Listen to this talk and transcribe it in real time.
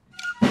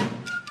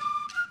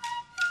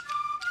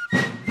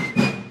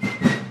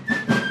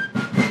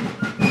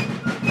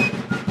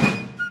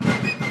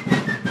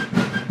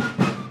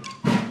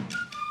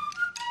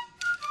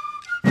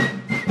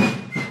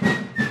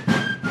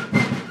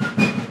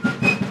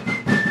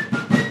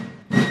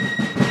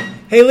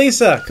Hey,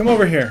 Lisa, come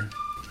over here.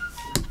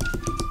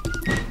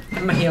 I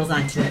have my heels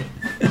on today.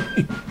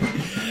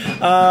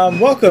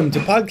 Welcome to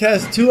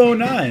Podcast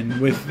 209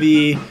 with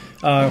the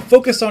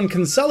focus on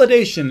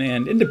consolidation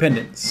and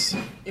independence.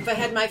 If I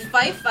had my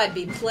fife, I'd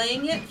be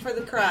playing it for the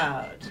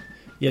crowd.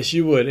 Yes,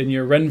 you would, in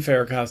your Ren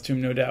Fair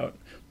costume, no doubt.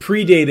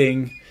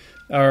 Predating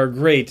our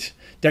great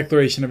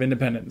Declaration of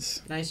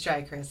Independence. Nice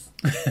try, Chris.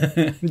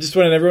 Just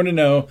wanted everyone to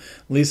know,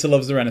 Lisa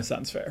loves the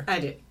Renaissance Fair. I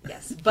do,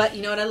 yes. But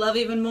you know what I love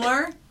even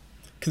more?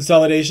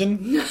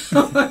 Consolidation?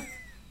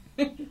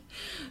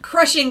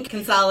 Crushing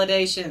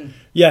consolidation.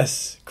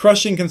 Yes,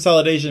 crushing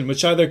consolidation,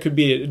 which either could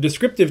be a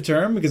descriptive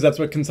term, because that's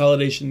what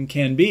consolidation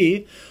can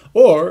be,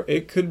 or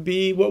it could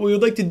be what we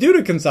would like to do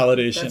to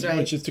consolidation, That's right.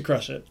 which is to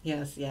crush it.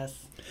 Yes,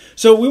 yes.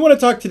 So we want to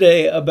talk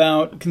today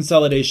about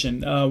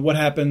consolidation, what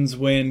happens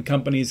when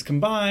companies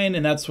combine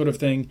and that sort of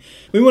thing.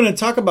 We want to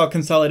talk about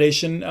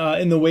consolidation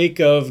in the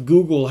wake of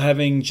Google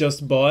having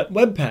just bought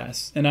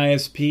WebPass, an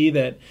ISP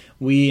that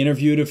we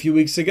interviewed a few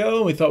weeks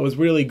ago. We thought was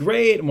really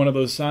great, one of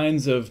those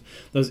signs of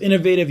those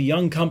innovative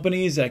young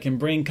companies that can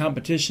bring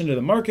competition to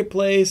the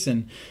marketplace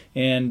and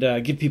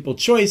give people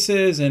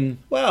choices. And,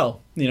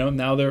 well,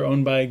 now they're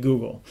owned by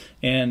Google.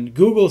 And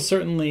Google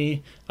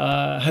certainly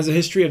has a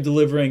history of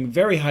delivering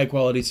very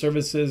high-quality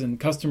services, and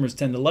customers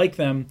tend to like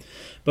them.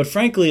 But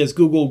frankly, as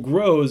Google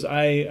grows,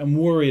 I am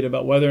worried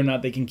about whether or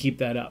not they can keep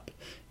that up.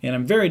 And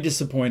I'm very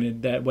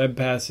disappointed that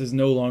WebPass is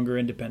no longer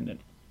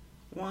independent.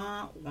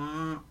 Wah,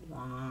 wah,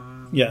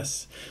 wah.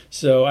 Yes.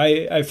 So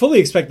I fully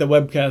expect that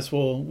WebCast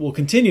will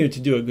continue to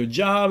do a good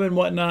job and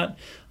whatnot,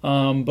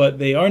 but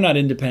they are not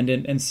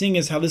independent. And seeing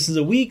as how this is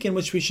a week in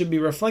which we should be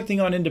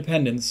reflecting on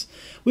independence,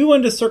 we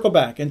wanted to circle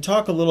back and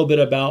talk a little bit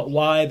about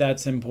why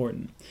that's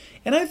important.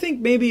 And I think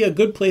maybe a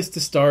good place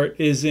to start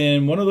is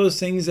in one of those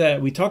things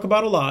that we talk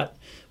about a lot,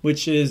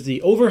 which is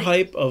the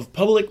overhype of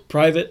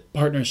public-private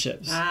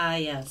partnerships. Ah,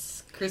 yes.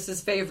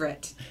 Chris's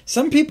favorite.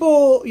 Some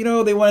people,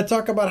 they want to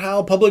talk about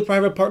how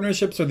public-private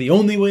partnerships are the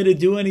only way to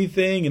do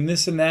anything and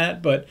this and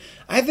that. But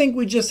I think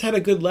we just had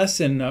a good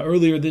lesson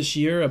earlier this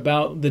year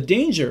about the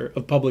danger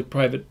of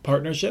public-private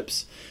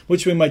partnerships,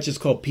 which we might just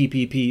call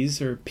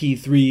PPPs or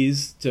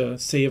P3s to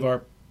save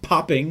our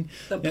popping.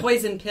 The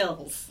poison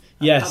pills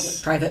of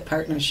Yes. public-private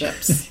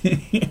partnerships.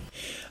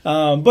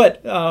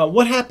 But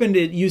what happened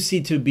at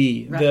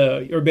UC2B, Right.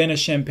 the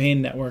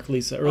Urbana-Champaign network,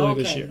 Lisa, earlier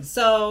this year?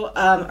 So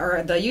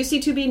the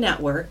UC2B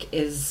network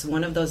is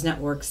one of those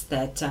networks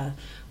that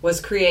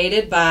was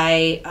created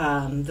by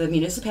the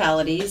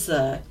municipalities.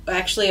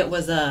 Actually, it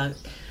was a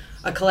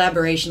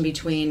collaboration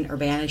between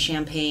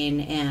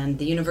Urbana-Champaign and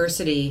the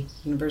University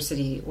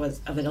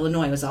of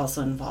Illinois was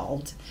also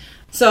involved.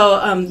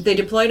 So they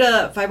deployed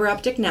a fiber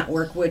optic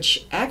network,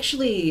 which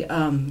actually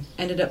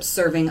ended up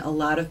serving a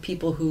lot of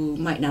people who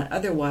would not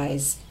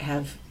otherwise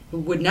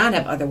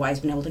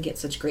been able to get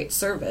such great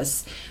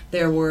service.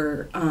 There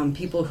were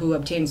people who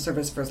obtained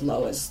service for as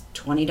low as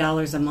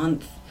 $20 a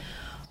month.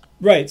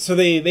 Right, so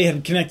they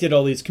had connected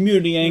all these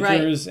community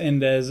anchors, Right.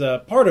 and as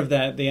a part of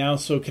that, they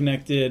also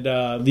connected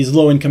these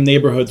low-income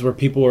neighborhoods where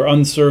people were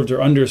unserved or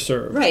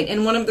underserved. Right,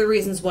 and one of the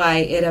reasons why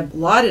it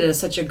lauded as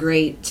such a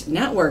great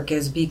network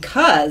is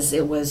because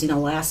it was,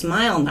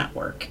 last-mile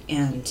network,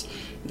 and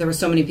there were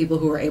so many people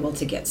who were able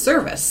to get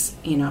service,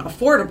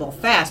 affordable,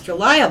 fast,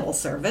 reliable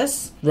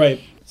service.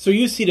 Right. So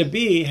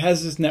UC2B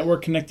has this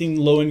network connecting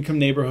low-income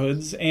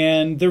neighborhoods,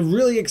 and they're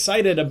really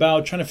excited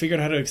about trying to figure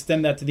out how to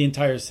extend that to the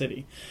entire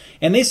city.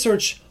 And they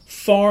search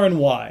far and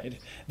wide.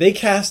 They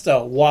cast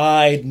a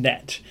wide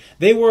net.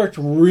 They worked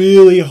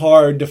really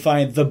hard to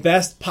find the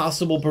best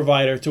possible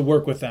provider to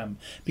work with them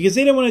because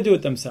they didn't want to do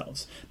it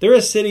themselves. They're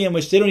a city in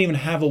which they don't even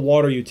have a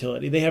water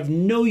utility. They have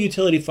no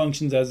utility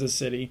functions as a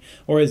city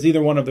or as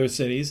either one of their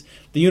cities.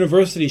 The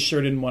university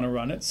sure didn't want to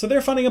run it. So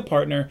they're finding a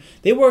partner.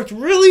 They worked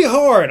really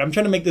hard. I'm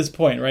trying to make this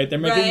point, right? They're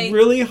making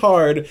really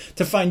hard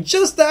to find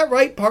just that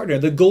right partner,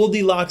 the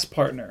Goldilocks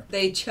partner.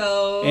 They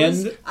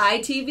chose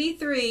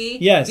ITV3.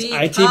 Yes,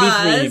 because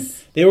ITV3.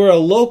 They were a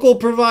local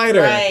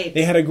provider. Right.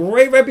 They had a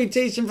great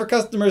reputation for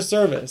customer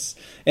service.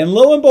 And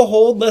lo and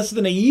behold, less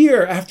than a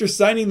year after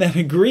signing that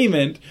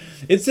agreement,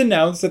 it's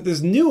announced that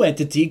this new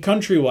entity,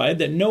 Countrywide,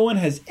 that no one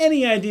has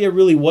any idea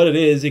really what it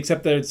is,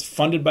 except that it's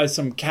funded by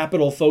some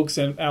capital folks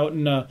out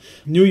in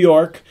New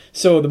York.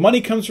 So the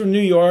money comes from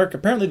New York.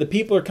 Apparently the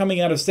people are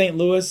coming out of St.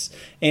 Louis,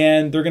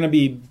 and they're going to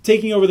be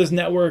taking over this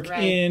network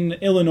in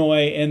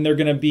Illinois, and they're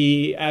going to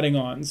be adding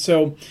on.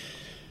 So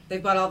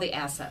they've bought all the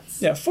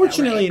assets. Yeah,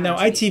 fortunately, now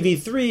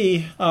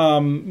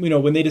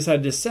ITV3, when they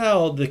decided to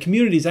sell, the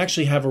communities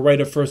actually have a right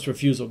of first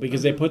refusal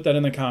because they put that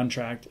in the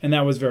contract, and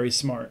that was very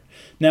smart.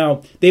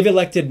 Now, they've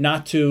elected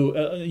not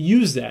to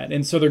use that,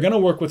 and so they're going to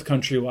work with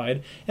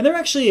Countrywide, and they're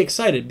actually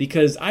excited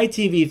because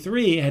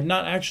ITV3 had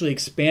not actually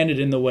expanded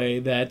in the way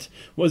that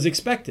was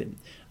expected.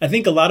 I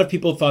think a lot of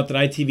people thought that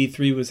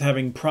ITV3 was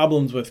having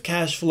problems with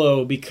cash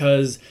flow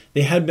because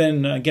they had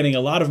been getting a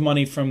lot of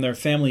money from their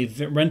family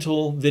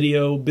rental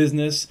video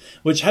business,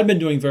 which had been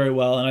doing very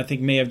well, and I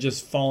think may have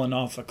just fallen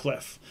off a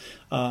cliff.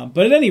 But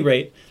at any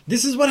rate,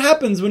 this is what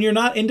happens when you're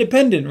not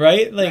independent,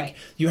 right? Like,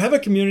 you have a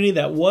community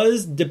that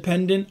was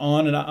dependent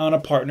on a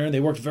partner. They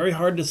worked very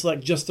hard to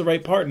select just the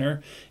right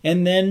partner,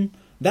 and then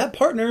that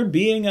partner,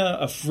 being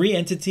a free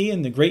entity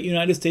in the great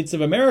United States of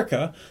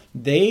America,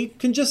 they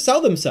can just sell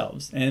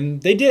themselves.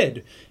 And they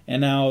did. And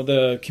now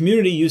the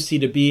community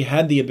UC2B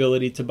had the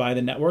ability to buy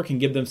the network and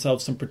give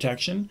themselves some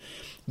protection.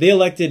 They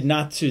elected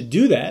not to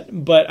do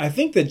that, but I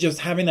think that just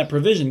having that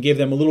provision gave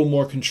them a little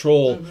more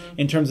control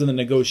in terms of the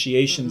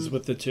negotiations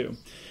with the two.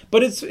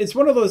 But it's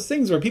one of those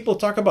things where people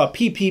talk about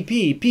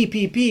PPP,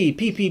 PPP,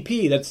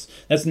 PPP.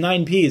 That's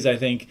 9 Ps, I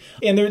think.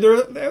 And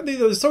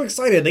they're so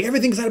excited. Like,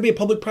 everything's got to be a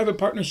public-private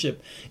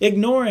partnership,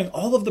 ignoring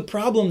all of the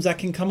problems that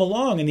can come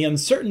along and the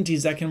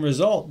uncertainties that can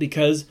result,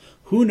 because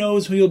who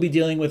knows who you'll be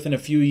dealing with in a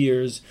few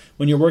years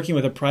when you're working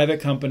with a private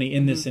company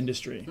in this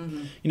industry.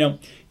 You know,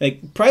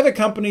 like private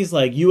companies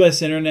like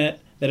U.S. Internet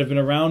that have been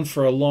around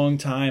for a long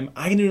time,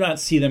 I do not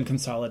see them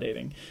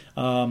consolidating.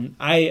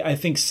 I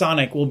think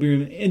Sonic will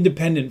be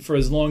independent for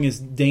as long as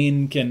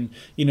Dane can,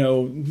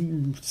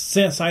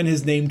 sign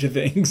his name to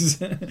things.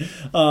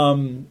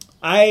 But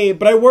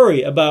I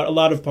worry about a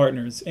lot of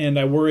partners, and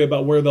I worry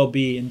about where they'll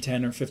be in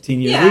 10 or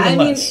 15 years. Yeah, even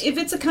less. If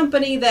it's a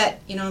company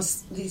that,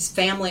 these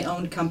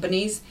family-owned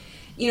companies,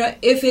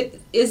 if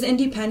it is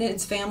independent,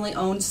 it's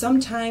family-owned,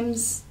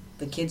 sometimes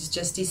the kids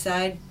just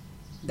decide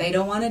they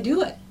don't want to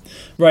do it.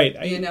 Right.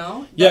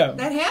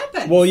 That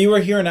happens. Well, you were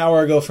here an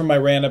hour ago from my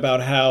rant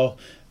about how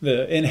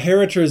the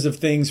inheritors of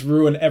things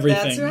ruin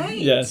everything. That's right.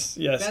 Yes.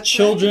 That's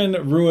Children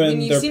right.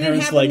 ruin their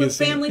parents'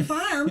 legacy. With family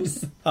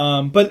farms.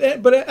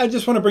 But I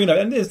just want to bring it up.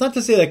 And it's not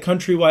to say that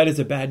Countrywide is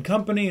a bad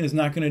company and is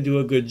not going to do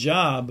a good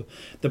job.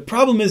 The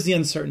problem is the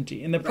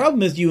uncertainty. And the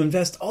problem is you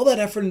invest all that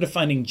effort into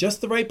finding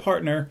just the right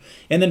partner.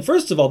 And then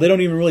first of all, they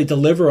don't even really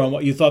deliver on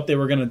what you thought they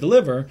were going to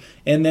deliver.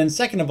 And then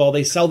second of all,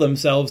 they sell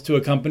themselves to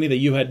a company that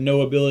you had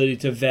no ability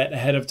to vet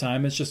ahead of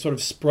time. It's just sort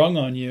of sprung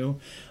on you.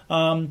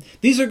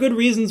 These are good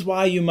reasons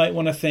why you might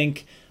want to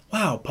think,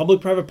 wow,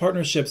 public-private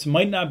partnerships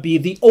might not be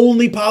the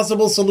only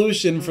possible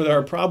solution for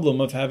our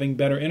problem of having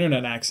better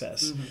internet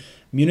access.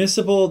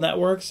 Municipal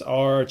networks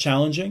are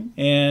challenging,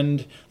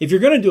 and if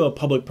you're going to do a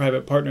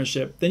public-private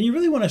partnership, then you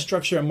really want to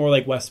structure it more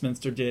like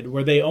Westminster did,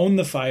 where they own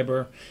the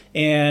fiber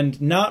and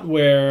not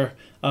where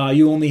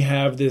you only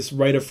have this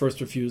right of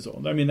first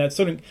refusal. I mean, that's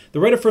the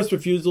right of first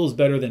refusal is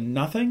better than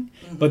nothing,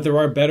 but there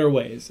are better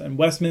ways. And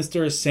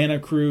Westminster, Santa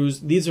Cruz,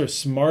 these are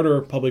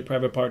smarter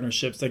public-private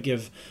partnerships that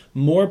give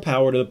more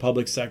power to the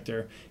public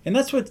sector. And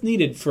that's what's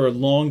needed for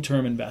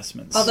long-term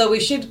investments. Although we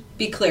should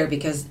be clear,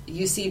 because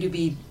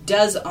UC2B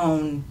does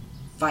own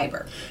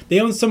fiber. They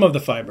own some of the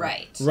fiber.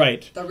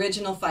 Right. The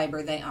original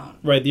fiber they own.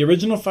 Right. The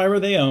original fiber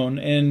they own.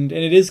 And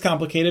it is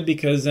complicated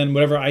because then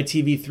whatever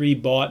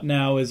ITV3 bought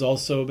now is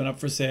also been up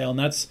for sale. And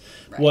that's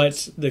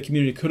what the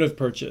community could have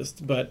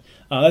purchased. But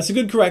that's a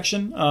good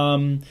correction.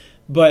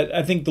 But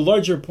I think the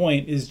larger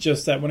point is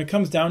just that when it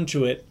comes down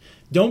to it,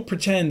 don't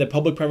pretend that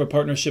public-private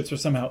partnerships are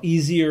somehow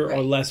easier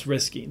or less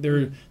risky.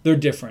 They're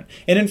different.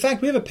 And in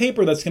fact, we have a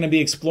paper that's going to be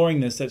exploring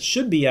this that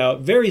should be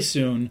out very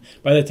soon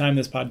by the time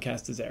this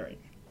podcast is airing.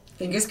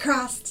 Fingers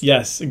crossed.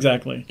 Yes,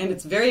 exactly. And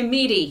it's very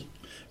meaty.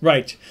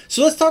 Right.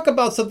 So let's talk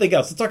about something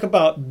else. Let's talk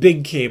about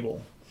big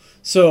cable.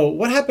 So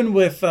what happened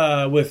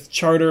with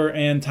Charter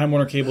and Time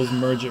Warner Cable's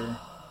merger?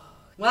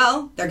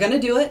 Well, they're going to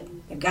do it.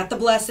 They've got the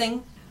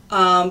blessing.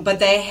 But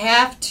they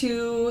have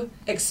to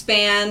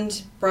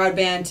expand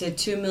broadband to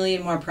 2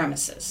 million more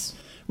premises.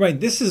 Right.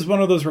 This is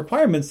one of those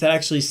requirements that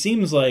actually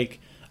seems like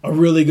a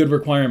really good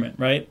requirement,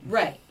 right?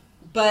 Right.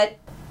 But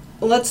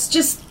let's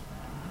just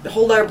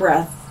hold our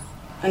breath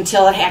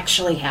until it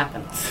actually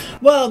happens.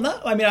 Well,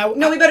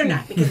 we better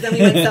not, because then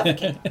we might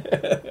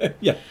suffocate.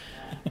 Yeah.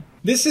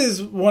 This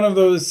is one of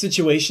those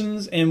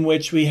situations in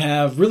which we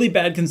have really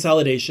bad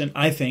consolidation,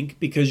 I think,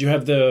 because you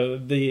have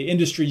the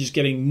industry just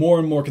getting more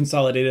and more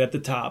consolidated at the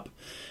top.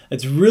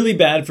 It's really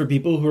bad for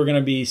people who are going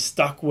to be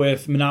stuck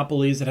with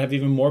monopolies that have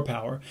even more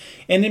power.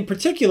 And in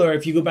particular,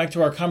 if you go back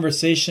to our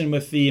conversation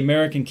with the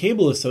American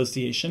Cable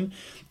Association,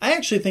 I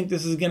actually think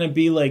this is going to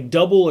be like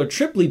double or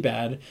triply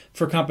bad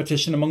for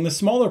competition among the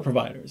smaller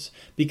providers,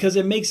 because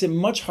it makes it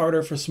much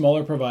harder for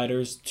smaller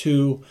providers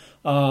to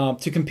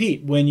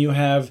compete when you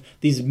have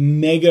these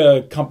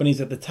mega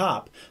companies at the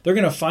top. They're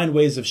going to find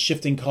ways of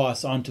shifting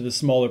costs onto the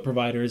smaller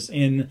providers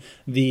in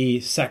the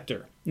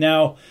sector.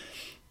 Now,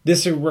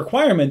 this is a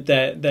requirement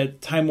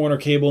that Time Warner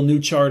Cable, New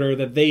Charter,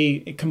 that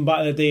they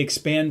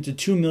expand to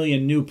 2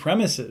 million new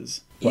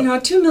premises.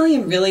 2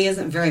 million really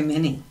isn't very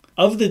many.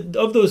 Of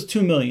those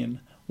 2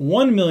 million,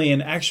 1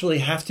 million actually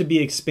have to be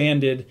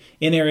expanded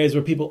in areas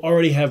where people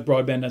already have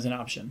broadband as an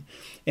option.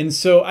 And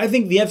so I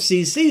think the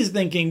FCC is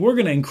thinking we're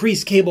going to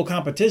increase cable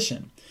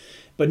competition.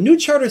 But New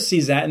Charter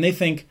sees that and they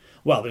think,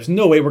 well, there's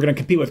no way we're going to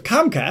compete with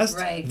Comcast.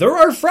 Right. They're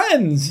our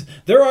friends.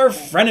 They're our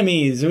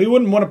frenemies. And we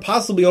wouldn't want to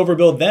possibly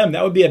overbuild them.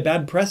 That would be a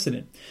bad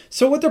precedent.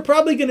 So what they're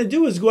probably going to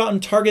do is go out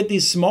and target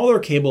these smaller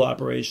cable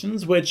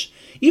operations, which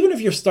even if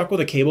you're stuck with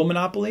a cable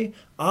monopoly,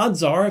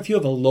 odds are if you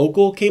have a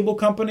local cable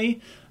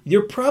company,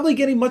 you're probably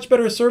getting much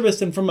better service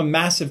than from a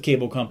massive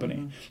cable company.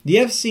 Mm-hmm. The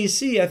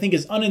FCC, I think,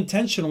 is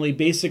unintentionally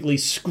basically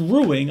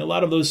screwing a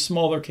lot of those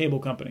smaller cable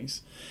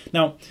companies.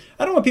 Now,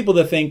 I don't want people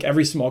to think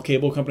every small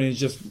cable company is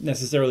just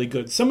necessarily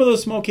good. Some of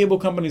those small cable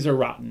companies are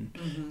rotten.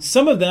 Mm-hmm.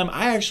 Some of them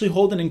I actually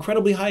hold in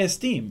incredibly high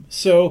esteem.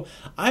 So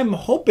I'm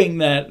hoping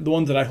that the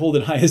ones that I hold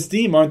in high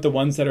esteem aren't the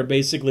ones that are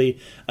basically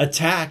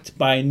attacked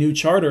by New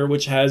Charter,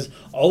 which has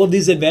all of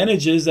these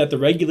advantages that the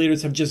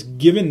regulators have just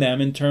given them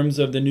in terms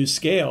of the new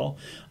scale.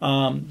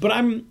 But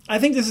I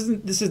think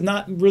this is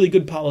not really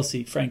good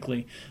policy,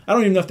 frankly. I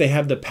don't even know if they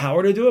have the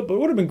power to do it, but it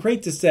would have been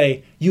great to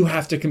say, you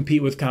have to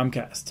compete with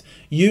Comcast.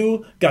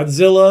 You,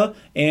 Godzilla,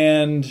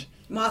 and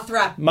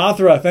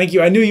Mothra, thank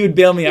you. I knew you would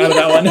bail me out of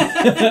that one.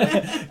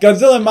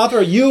 Godzilla and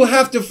Mothra, you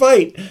have to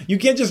fight. You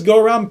can't just go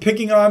around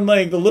picking on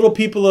like the little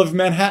people of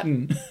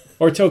Manhattan.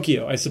 Or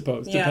Tokyo, I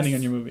suppose, depending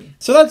on your movie.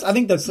 So I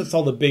think that's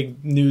all the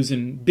big news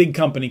and big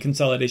company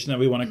consolidation that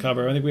we want to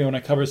cover. I think we want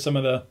to cover some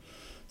of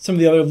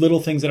the other little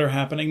things that are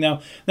happening.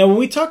 Now when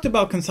we talked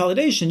about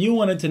consolidation, you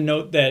wanted to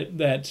note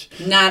that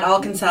not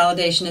all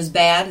consolidation is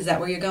bad. Is that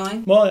where you're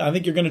going? Well, I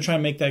think you're going to try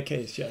and make that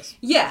case, yes.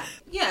 Yeah.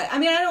 I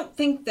mean, I don't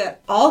think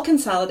that all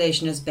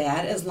consolidation is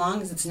bad as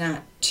long as it's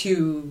not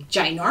too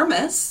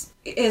ginormous.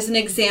 As an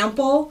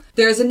example,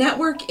 there's a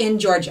network in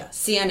Georgia,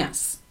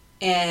 CNS,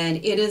 and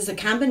it is a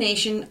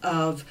combination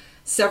of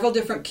several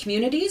different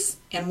communities,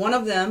 and one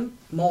of them,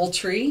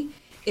 Moultrie,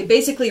 it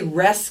basically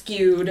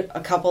rescued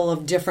a couple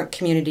of different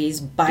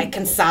communities by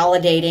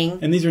consolidating.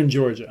 And these are in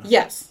Georgia?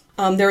 Yes.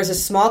 There was a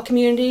small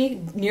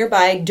community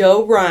nearby,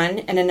 Doe Run,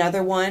 and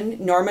another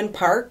one, Norman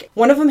Park.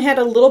 One of them had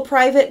a little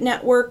private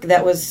network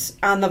that was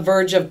on the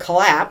verge of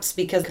collapse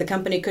because the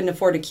company couldn't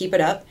afford to keep it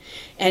up.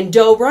 And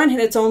Doe Run had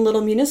its own little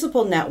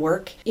municipal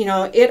network. You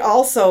know, it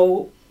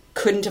also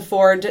couldn't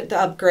afford the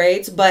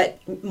upgrades, but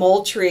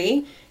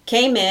Moultrie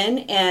came in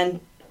and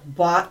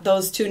bought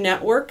those two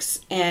networks,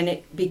 and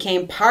it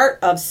became part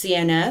of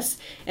CNS,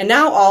 and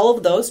now all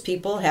of those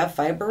people have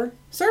fiber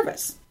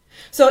service.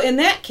 So in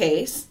that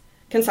case,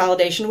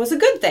 consolidation was a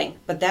good thing,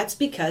 but that's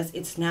because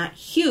it's not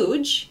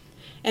huge,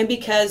 and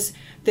because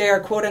their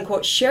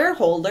quote-unquote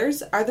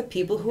shareholders are the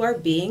people who are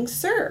being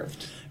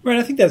served. Right,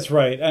 I think that's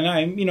right. And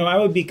I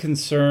would be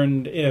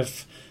concerned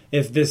if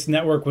this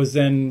network was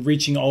then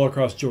reaching all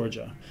across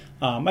Georgia.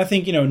 I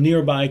think,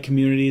 nearby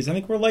communities, I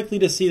think we're likely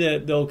to see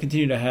that they'll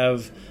continue to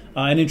have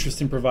an interest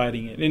in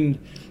providing it. And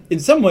in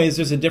some ways,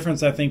 there's a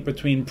difference, I think,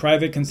 between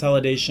private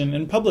consolidation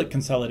and public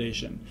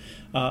consolidation.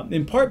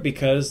 In part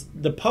because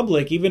the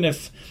public, even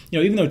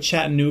though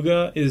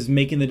Chattanooga is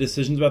making the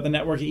decisions about the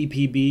network,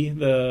 EPB,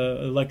 the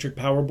Electric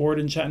Power Board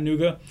in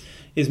Chattanooga,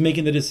 is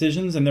making the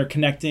decisions, and they're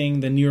connecting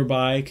the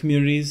nearby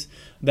communities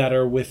that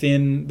are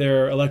within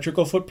their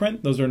electrical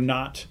footprint. Those are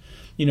not,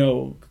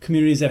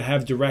 communities that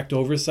have direct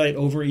oversight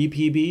over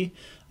EPB.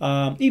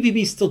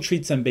 EPB still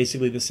treats them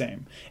basically the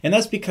same. And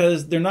that's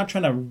because they're not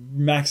trying to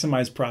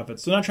maximize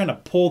profits. They're not trying to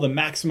pull the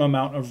maximum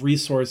amount of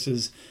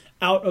resources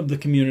out of the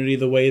community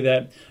the way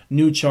that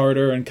New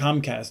Charter and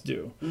Comcast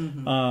do.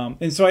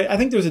 Mm-hmm. And so I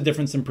think there's a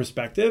difference in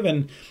perspective.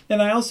 And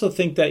I also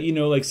think that,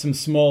 like some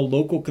small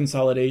local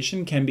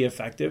consolidation can be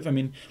effective. I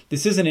mean,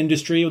 this is an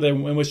industry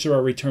in which there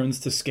are returns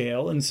to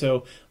scale. And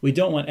so we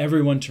don't want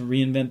everyone to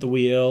reinvent the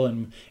wheel.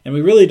 And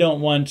we really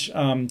don't want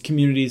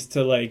communities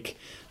to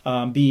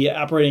be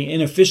operating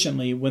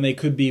inefficiently when they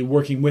could be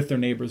working with their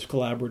neighbors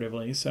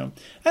collaboratively. So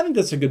I think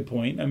that's a good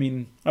point. I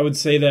mean, I would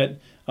say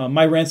that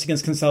my rants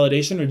against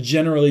consolidation are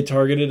generally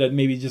targeted at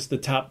maybe just the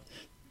top,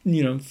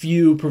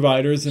 few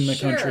providers in the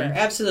country. Sure,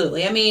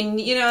 absolutely. I mean,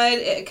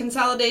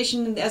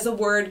 consolidation as a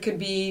word could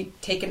be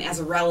taken as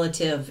a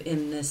relative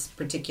in this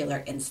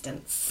particular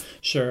instance.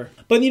 Sure.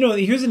 But,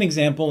 here's an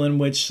example in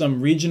which some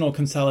regional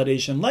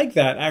consolidation like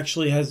that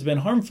actually has been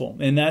harmful.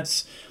 And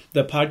that's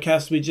the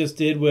podcast we just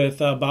did with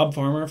Bob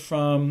Farmer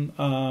from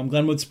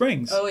Glenwood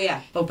Springs. Oh,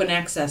 yeah. Open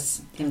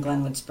access in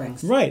Glenwood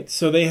Springs. Right.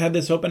 So they had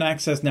this open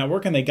access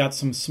network, and they got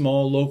some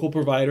small local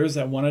providers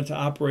that wanted to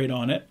operate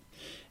on it.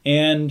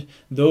 And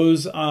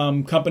those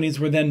companies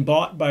were then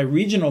bought by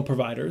regional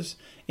providers.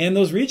 And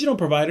those regional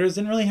providers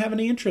didn't really have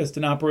any interest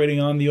in operating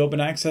on the open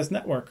access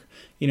network.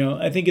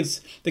 I think it's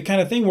the kind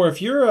of thing where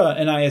if you're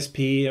an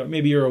ISP, or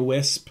maybe you're a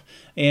WISP,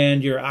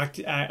 and you're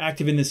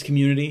active in this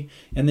community,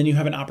 and then you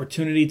have an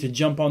opportunity to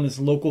jump on this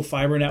local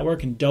fiber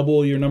network and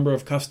double your number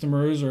of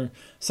customers or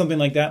something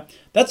like that,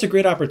 that's a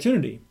great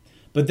opportunity.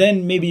 But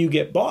then maybe you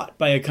get bought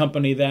by a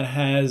company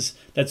that's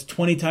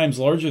 20 times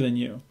larger than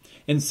you.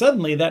 And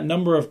suddenly that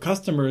number of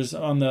customers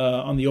on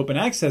the open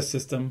access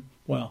system,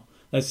 well,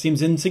 that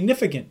seems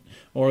insignificant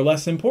or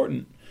less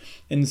important.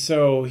 And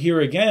so here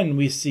again,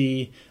 we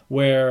see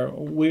where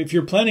if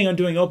you're planning on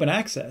doing open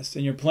access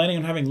and you're planning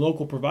on having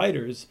local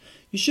providers,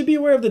 you should be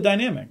aware of the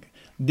dynamic.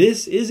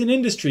 this is an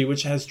industry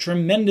which has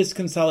tremendous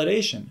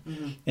consolidation.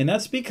 Mm-hmm. And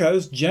that's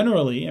because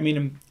generally, I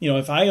mean,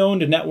 if I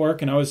owned a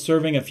network and I was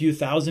serving a few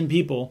thousand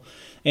people,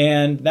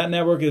 and that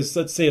network is,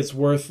 let's say it's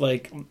worth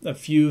like a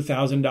few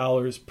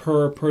 $1,000s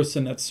per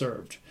person that's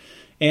served.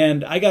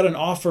 And I got an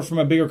offer from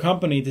a bigger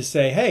company to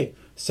say, hey,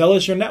 sell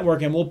us your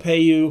network and we'll pay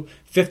you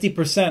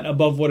 50%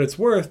 above what it's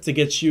worth to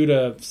get you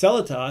to sell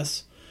it to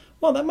us.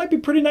 Well, that might be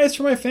pretty nice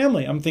for my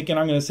family. I'm thinking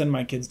I'm going to send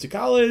my kids to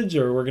college,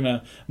 or we're going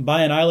to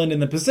buy an island in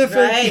the Pacific.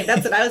 Right,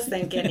 that's what I was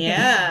thinking,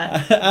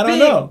 yeah. I don't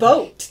know. Big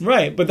boat.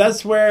 Right, but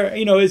that's where,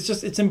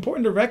 it's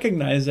important to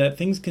recognize that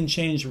things can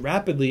change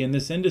rapidly in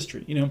this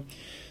industry.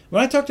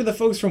 When I talk to the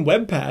folks from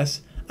WebPass,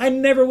 I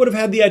never would have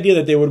had the idea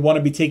that they would want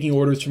to be taking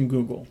orders from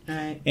Google.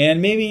 Right.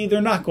 And maybe they're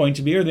not going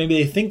to be, or maybe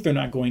they think they're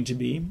not going to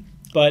be.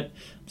 But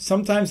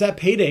sometimes that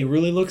payday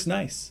really looks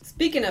nice.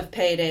 Speaking of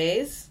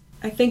paydays,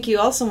 I think you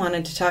also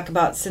wanted to talk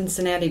about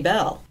Cincinnati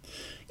Bell.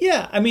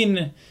 Yeah, I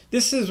mean,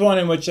 this is one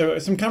in which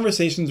some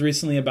conversations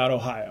recently about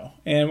Ohio.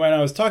 And when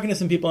I was talking to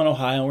some people in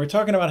Ohio, we were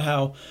talking about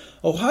how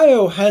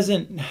Ohio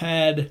hasn't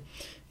had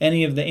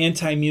any of the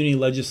anti-muni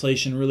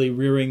legislation really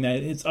rearing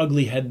its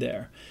ugly head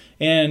there.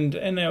 And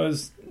I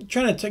was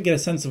trying to get a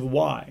sense of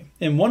why.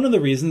 And one of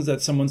the reasons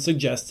that someone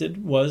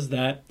suggested was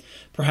that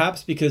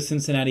perhaps because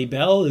Cincinnati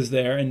Bell is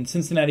there, and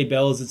Cincinnati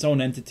Bell is its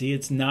own entity,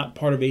 it's not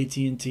part of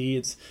AT&T,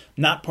 it's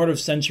not part of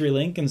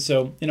CenturyLink, and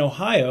so in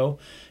Ohio,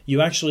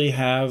 you actually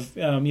have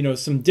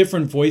some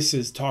different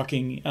voices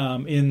talking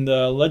in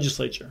the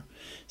legislature.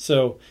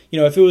 So,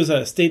 if it was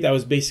a state that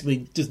was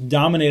basically just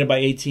dominated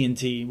by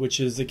AT&T, which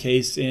is the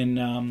case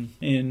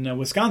in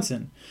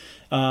Wisconsin,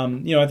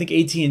 I think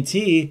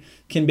AT&T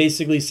can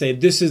basically say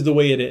this is the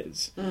way it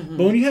is. Mm-hmm.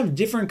 But when you have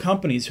different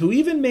companies who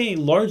even may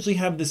largely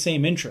have the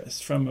same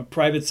interests from a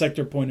private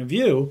sector point of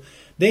view,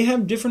 they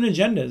have different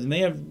agendas and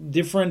they have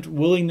different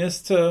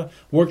willingness to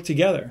work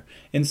together.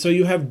 And so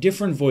you have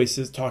different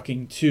voices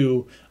talking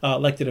to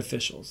elected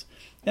officials.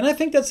 And I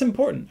think that's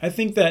important. I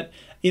think that,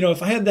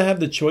 if I had to have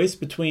the choice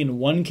between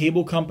one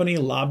cable company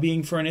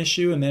lobbying for an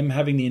issue and them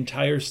having the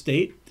entire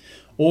state,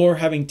 or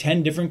having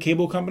 10 different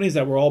cable companies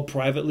that were all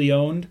privately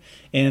owned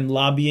and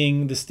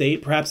lobbying the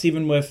state, perhaps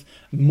even with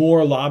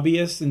more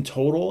lobbyists in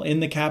total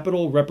in the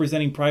Capitol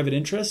representing private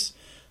interests,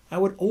 I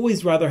would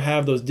always rather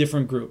have those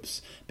different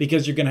groups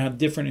because you're going to have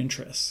different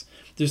interests.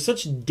 There's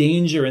such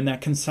danger in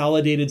that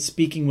consolidated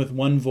speaking with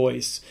one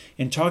voice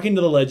and talking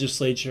to the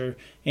legislature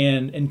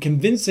and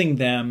convincing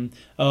them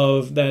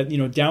of that,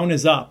 down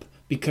is up,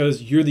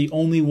 because you're the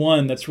only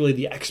one that's really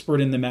the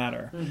expert in the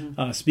matter,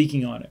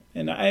 speaking on it.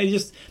 And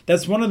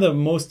that's one of the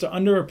most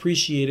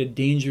underappreciated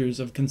dangers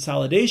of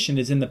consolidation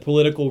is in the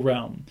political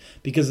realm,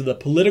 because of the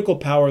political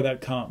power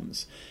that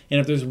comes. And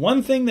if there's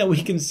one thing that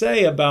we can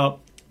say about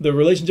the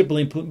relationship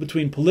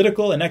between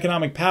political and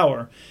economic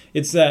power,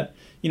 it's that,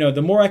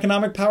 the more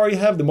economic power you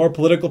have, the more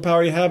political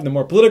power you have, the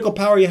more political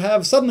power you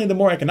have, suddenly the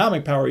more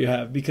economic power you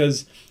have,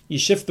 because you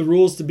shift the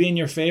rules to be in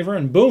your favor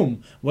and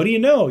boom, what do you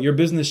know? Your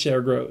business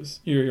share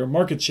grows, your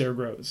market share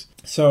grows.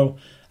 So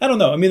I don't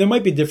know. I mean, there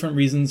might be different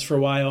reasons for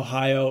why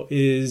Ohio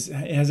has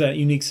that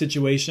unique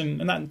situation,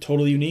 and not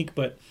totally unique,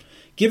 but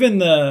given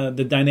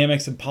the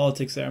dynamics and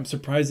politics there, I'm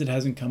surprised it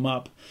hasn't come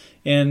up.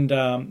 And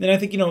I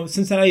think,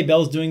 Cincinnati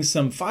Bell's doing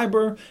some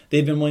fiber.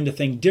 They've been willing to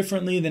think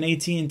differently than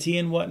AT&T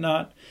and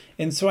whatnot.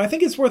 And so I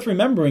think it's worth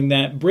remembering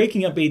that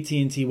breaking up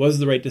AT&T was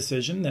the right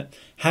decision, that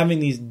having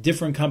these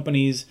different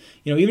companies,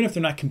 even if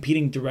they're not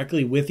competing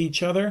directly with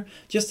each other,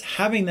 just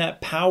having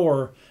that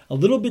power a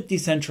little bit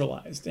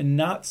decentralized and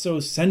not so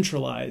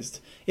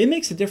centralized, it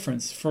makes a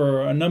difference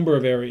for a number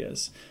of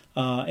areas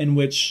in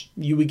which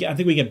I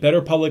think we get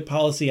better public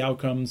policy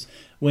outcomes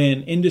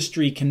when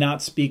industry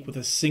cannot speak with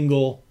a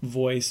single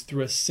voice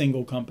through a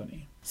single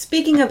company.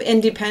 Speaking of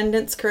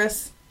independence,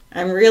 Chris,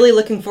 I'm really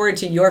looking forward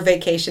to your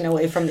vacation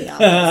away from the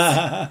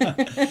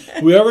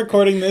office. We are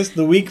recording this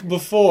the week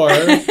before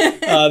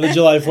the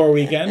July 4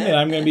 weekend, and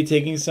I'm going to be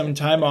taking some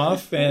time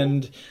off.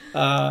 And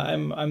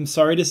I'm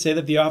sorry to say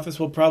that the office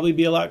will probably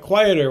be a lot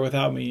quieter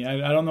without me.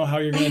 I don't know how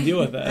you're going to deal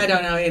with that. I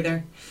don't know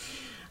either.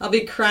 I'll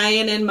be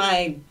crying in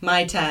my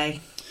Mai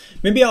Tai.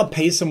 Maybe I'll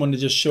pay someone to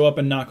just show up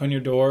and knock on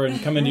your door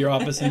and come into your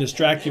office and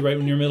distract you right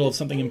when you're in the middle of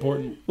something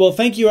important. Well,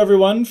 thank you,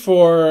 everyone,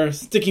 for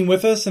sticking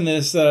with us in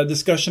this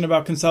discussion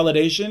about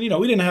consolidation.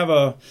 We didn't have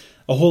a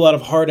whole lot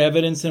of hard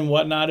evidence and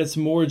whatnot. It's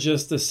more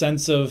just a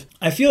sense of,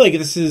 I feel like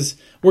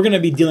we're going to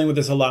be dealing with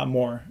this a lot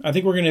more. I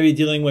think we're going to be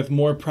dealing with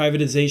more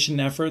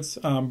privatization efforts.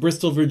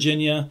 Bristol,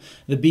 Virginia,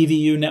 the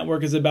BVU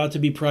network is about to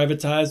be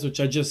privatized,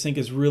 which I just think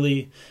is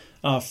really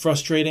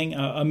frustrating.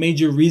 A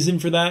major reason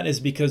for that is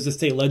because the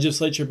state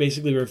legislature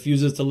basically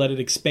refuses to let it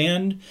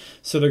expand.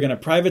 So they're going to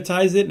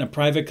privatize it, and a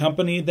private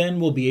company then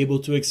will be able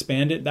to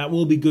expand it. That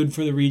will be good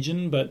for the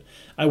region, but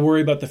I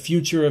worry about the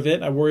future of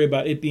it. I worry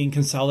about it being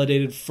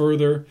consolidated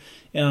further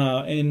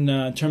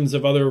in terms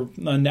of other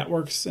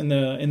networks in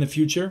the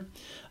future.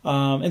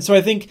 And so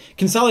I think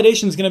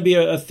consolidation is going to be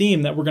a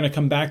theme that we're going to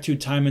come back to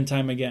time and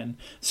time again.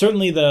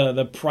 Certainly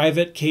the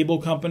private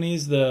cable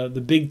companies,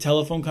 the big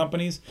telephone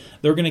companies,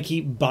 they're going to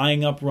keep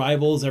buying up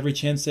rivals every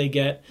chance they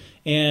get.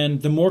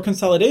 And the more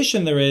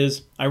consolidation there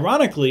is,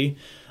 ironically,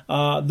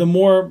 the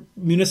more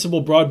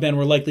municipal broadband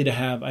we're likely to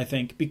have, I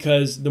think,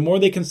 because the more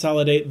they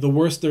consolidate, the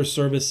worse their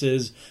service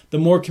is, the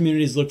more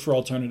communities look for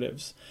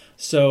alternatives.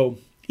 So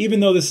even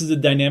though this is a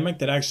dynamic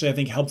that actually I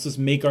think helps us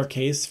make our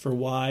case for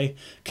why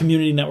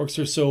community networks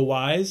are so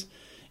wise,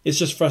 it's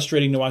just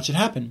frustrating to watch it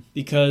happen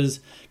because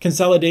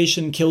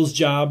consolidation kills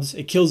jobs,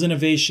 it kills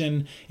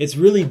innovation. It's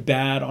really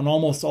bad on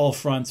almost all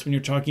fronts when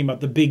you're talking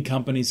about the big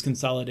companies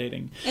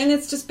consolidating. And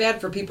it's just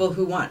bad for people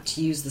who want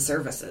to use the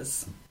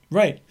services.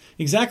 Right.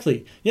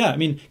 Exactly. Yeah. I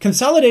mean,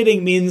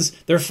 consolidating means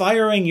they're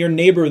firing your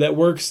neighbor that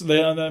works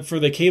for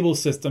the cable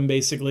system,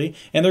 basically,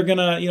 and they're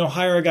gonna,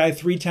 hire a guy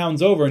 3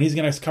 towns over, and he's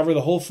gonna cover the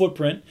whole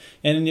footprint,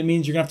 and it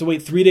means you're gonna have to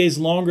wait 3 days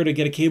longer to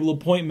get a cable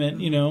appointment.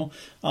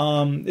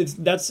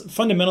 That's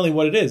fundamentally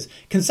what it is.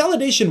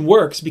 Consolidation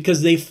works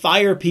because they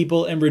fire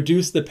people and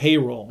reduce the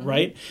payroll. Mm-hmm.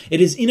 Right.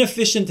 It is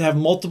inefficient to have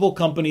multiple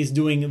companies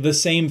doing the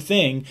same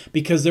thing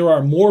because there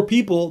are more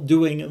people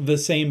doing the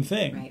same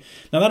thing. Right.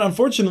 Now, that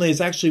unfortunately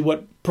is actually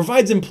what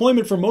provides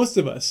employment for most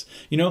of us.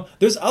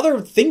 There's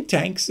other think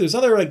tanks, there's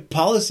other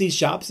policy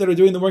shops that are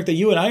doing the work that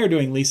you and I are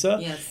doing, Lisa.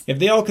 Yes. If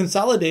they all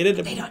consolidated,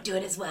 but they don't do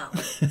it as well.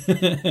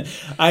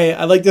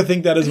 I like to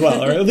think that as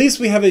well, or at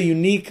least we have a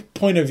unique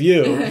point of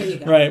view,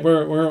 right?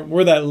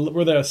 We're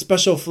the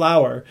special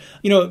flower.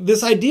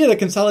 This idea that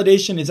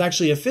consolidation is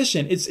actually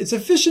efficient. It's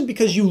efficient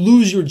because you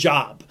lose your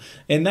job,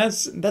 and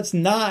that's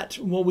not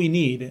what we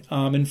need.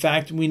 In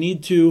fact, we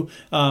need to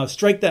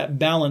strike that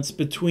balance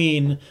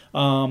between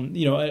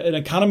an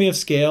economy of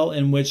scale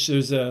in which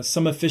there's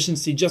some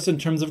efficiency just in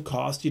terms of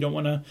cost. You don't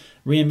want to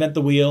reinvent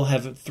the wheel,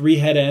 have 3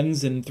 head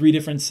ends in 3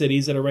 different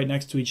cities that are right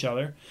next to each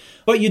other.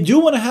 But you do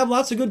want to have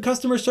lots of good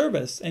customer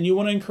service, and you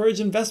want to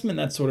encourage investment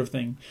in that sort of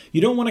thing.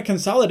 You don't want to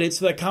consolidate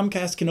so that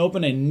Comcast can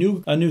open a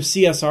new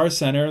CSR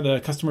center, the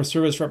Customer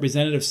Service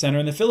Representative Center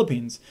in the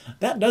Philippines.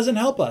 That doesn't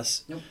help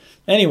us. Nope.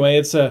 Anyway,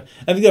 I think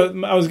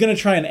I was going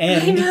to try and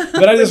end,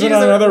 but I just went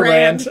on another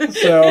rant.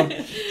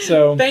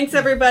 So thanks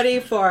everybody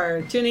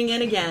for tuning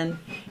in again,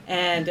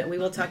 and we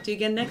will talk to you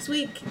again next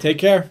week. Take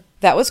care.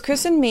 That was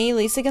Chris and me,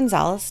 Lisa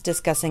Gonzalez,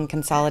 discussing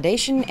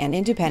consolidation and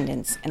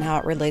independence and how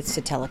it relates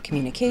to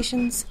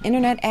telecommunications,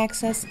 internet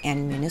access,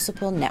 and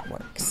municipal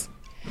networks.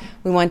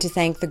 We want to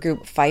thank the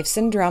group Fifes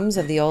and Drums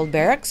of the Old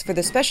Barracks for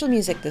the special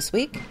music this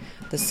week.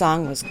 The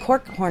song was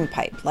Cork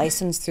Hornpipe,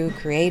 licensed through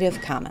Creative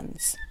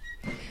Commons.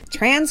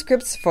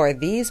 Transcripts for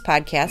these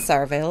podcasts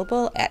are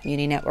available at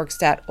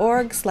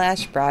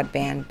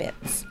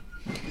muninetworks.org/broadbandbits.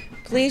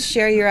 Please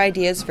share your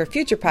ideas for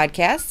future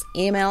podcasts.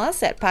 Email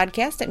us at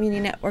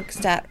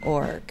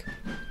podcast@muninetworks.org.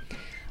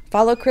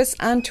 Follow Chris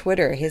on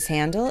Twitter. His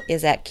handle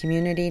is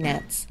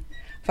 @CommunityNets.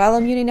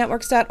 Follow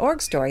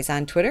muninetworks.org stories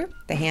on Twitter.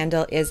 The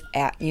handle is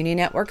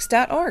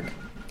 @muninetworks.org.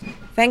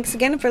 Thanks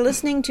again for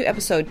listening to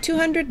episode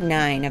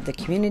 209 of the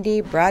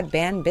Community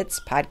Broadband Bits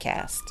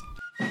podcast.